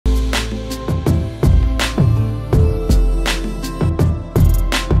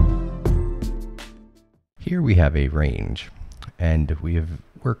here we have a range, and we have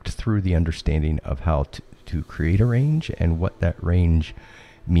worked through the understanding of how to create a range and what that range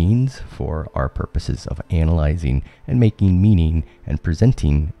means for our purposes of analyzing and making meaning and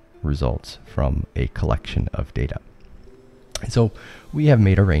presenting results from a collection of data. So we have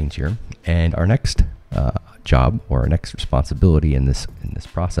made a range here, and our next job, or our next responsibility in this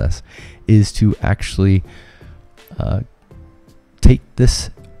process, is to actually take this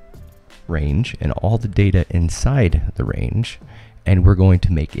range and all the data inside the range, and we're going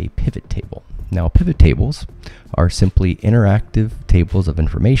to make a pivot table. Now, pivot tables are simply interactive tables of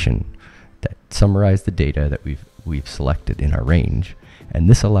information that summarize the data that we've selected in our range, and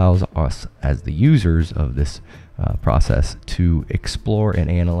this allows us as the users of this process to explore and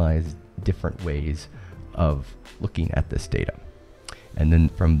analyze different ways of looking at this data. And then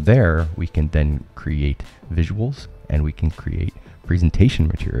from there, we can then create visuals, and we can create presentation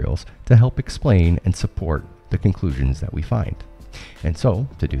materials to help explain and support the conclusions that we find. And so,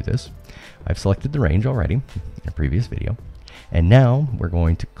 to do this, I've selected the range already in a previous video, and now we're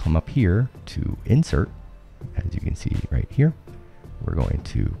going to come up here to Insert. As you can see right here, we're going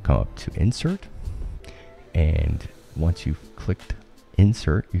to come up to Insert, and once you've clicked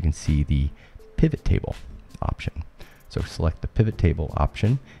Insert, you can see the Pivot Table option. So select the Pivot Table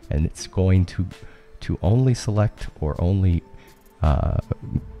option, and it's going to only select or only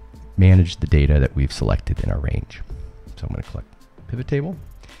manage the data that we've selected in our range. So I'm going to click Pivot Table,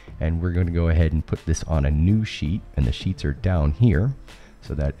 and we're going to go ahead and put this on a new sheet, and the sheets are down here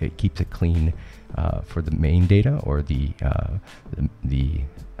so that it keeps it clean for the main data, or the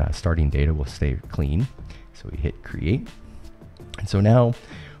starting data will stay clean. So we hit Create, and so now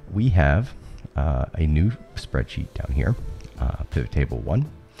we have a new spreadsheet down here, Pivot Table 1,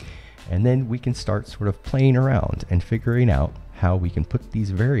 and then we can start sort of playing around and figuring out how we can put these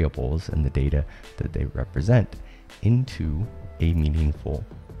variables and the data that they represent into a meaningful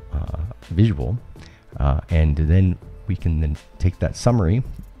visual, and then we can then take that summary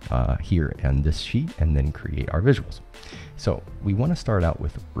here on this sheet and then create our visuals. So we want to start out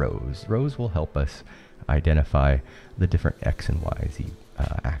with rows. Rows will help us identify the different X and Y, Z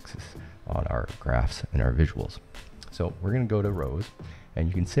axis on our graphs and our visuals. So we're going to go to rows, and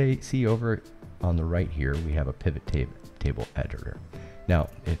you can see over on the right here we have a pivot table editor. Now,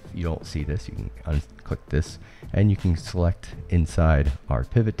 if you don't see this, you can unclick this, and you can select inside our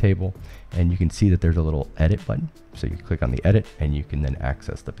pivot table, and you can see that there's a little edit button. So you click on the edit, and you can then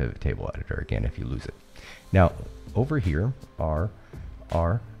access the pivot table editor again if you lose it. Now, over here are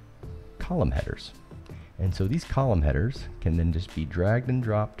our column headers. And so these column headers can then just be dragged and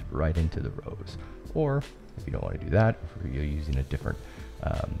dropped right into the rows. Or if you don't want to do that, if you're using a different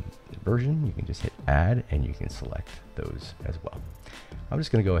version, you can just hit Add, and you can select those as well. I'm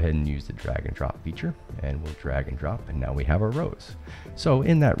just going to go ahead and use the drag and drop feature, and we'll drag and drop, and now we have our rows. So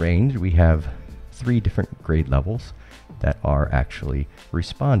in that range, we have 3 different grade levels that are actually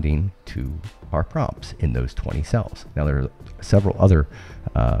responding to our prompts in those 20 cells. Now there are several other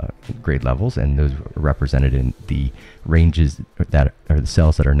grade levels, and those are represented in the ranges that are the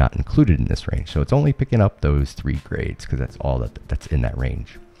cells that are not included in this range. So it's only picking up those 3 grades because that's all that's in that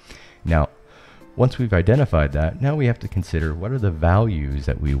range. Now, once we've identified that, now we have to consider what are the values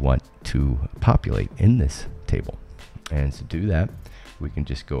that we want to populate in this table. And to do that, we can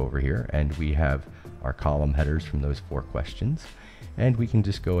just go over here, and we have our column headers from those 4 questions, and we can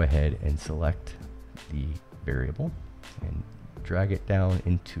just go ahead and select the variable and drag it down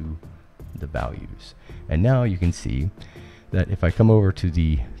into the values. And now you can see that if I come over to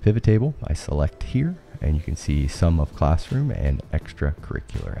the pivot table, I select here, and you can see sum of classroom and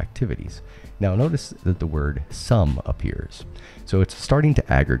extracurricular activities. Now notice that the word sum appears. So it's starting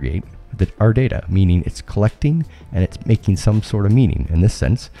to aggregate our data, meaning it's collecting and it's making some sort of meaning. In this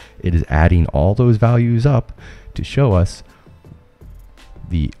sense, it is adding all those values up to show us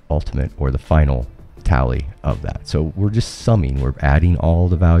the ultimate or the final tally of that. So we're just summing, we're adding all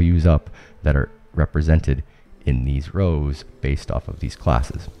the values up that are represented in these rows based off of these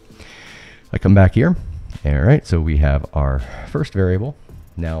classes. I come back here. All right, so we have our first variable.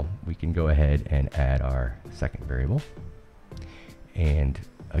 Now we can go ahead and add our second variable. And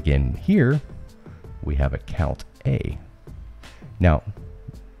again, here we have a count A. Now,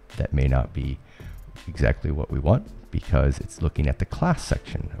 that may not be exactly what we want because it's looking at the class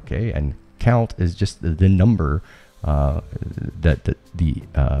section, okay? And count is just the number that the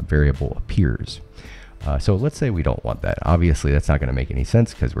variable appears. So let's say we don't want that. Obviously, that's not going to make any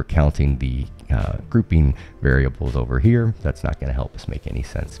sense because we're counting the grouping variables over here. That's not going to help us make any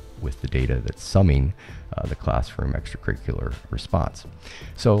sense with the data that's summing the classroom extracurricular response.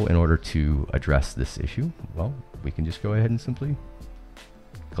 So in order to address this issue, well, we can just go ahead and simply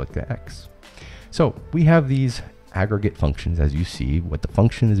click the X. So we have these aggregate functions. As you see, what the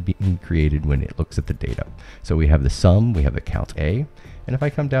function is being created when it looks at the data. So we have the sum, we have the count A, and if I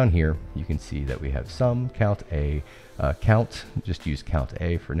come down here, you can see that we have sum, count A, count, just use count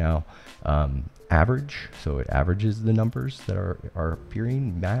A for now, average, so it averages the numbers that are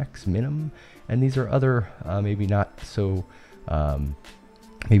appearing, max, minimum, and these are other maybe not so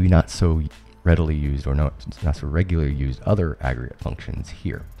readily used or not so regularly used other aggregate functions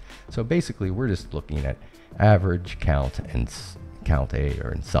here. So basically, we're just looking at average, count, and count A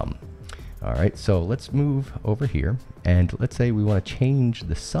or in sum. All right, so let's move over here, and let's say we want to change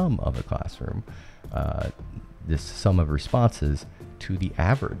the sum of a classroom, this sum of responses, to the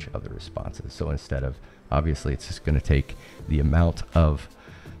average of the responses. So instead of, obviously, it's just going to take the amount of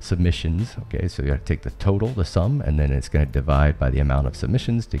submissions. Okay, so you have to take the total, the sum, and then it's going to divide by the amount of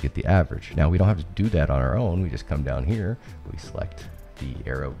submissions to get the average. Now, we don't have to do that on our own. We just come down here, we select the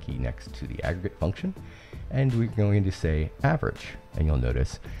arrow key next to the aggregate function, and we're going to say average, and you'll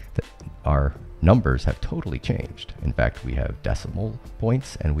notice that our numbers have totally changed. In fact, we have decimal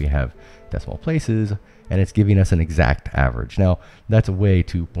points and we have decimal places, and it's giving us an exact average. Now, that's way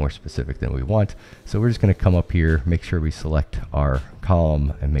too more specific than we want, so we're just going to come up here, make sure we select our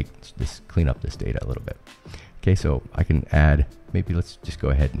column, and make this, clean up this data a little bit. Okay, so I can add, maybe let's just go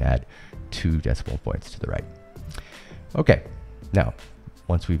ahead and add 2 decimal points to the right. Okay, now,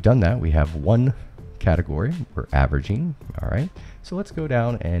 once we've done that, we have one category, we're averaging. All right, so let's go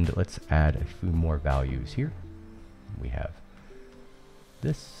down and let's add a few more values here. We have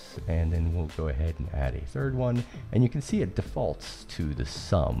this, and then we'll go ahead and add a third one, and you can see it defaults to the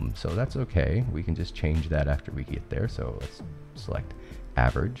sum, so that's okay. We can just change that after we get there. So let's select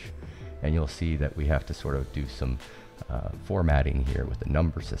average, and you'll see that we have to sort of do some formatting here with the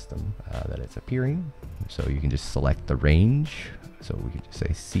number system that it's appearing. So you can just select the range, so we can just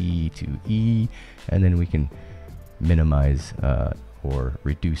say C to E, and then we can minimize or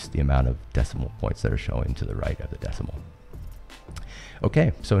reduce the amount of decimal points that are showing to the right of the decimal.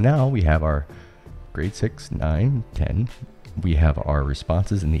 Okay, so now we have our grade 6, 9, 10. We have our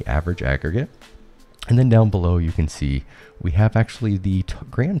responses in the average aggregate. And then down below, you can see we have actually the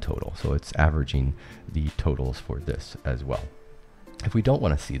grand total. So it's averaging the totals for this as well. If we don't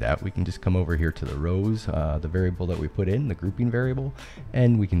want to see that, we can just come over here to the rows, the variable that we put in, the grouping variable,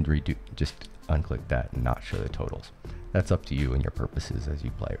 and we can just unclick that and not show the totals. That's up to you and your purposes as you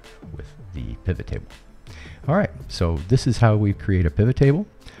play with the pivot table. All right, so this is how we create a pivot table.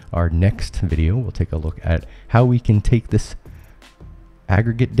 Our next video, we'll take a look at how we can take this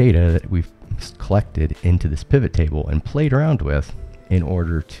aggregate data that we've collected into this pivot table and played around with in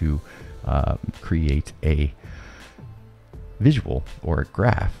order to create a visual or a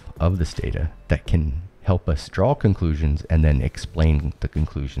graph of this data that can help us draw conclusions and then explain the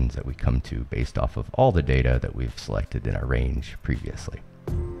conclusions that we come to based off of all the data that we've selected in our range previously.